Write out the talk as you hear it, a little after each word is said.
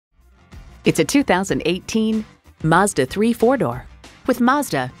It's a 2018 Mazda 3 four-door. With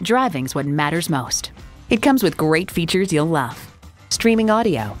Mazda, driving's what matters most. It comes with great features you'll love. Streaming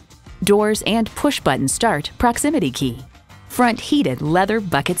audio, doors and push-button start proximity key, front heated leather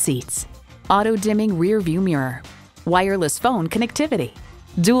bucket seats, auto-dimming rear-view mirror, wireless phone connectivity,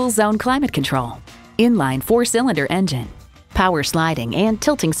 dual-zone climate control, inline four-cylinder engine, power sliding and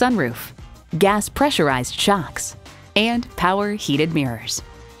tilting sunroof, gas pressurized shocks, and power heated mirrors.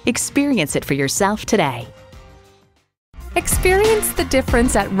 Experience it for yourself today. Experience the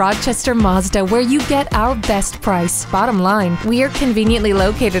difference at Rochester Mazda, where you get our best price. Bottom line, we are conveniently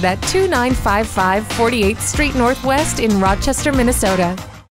located at 2955 48th Street Northwest in Rochester, Minnesota.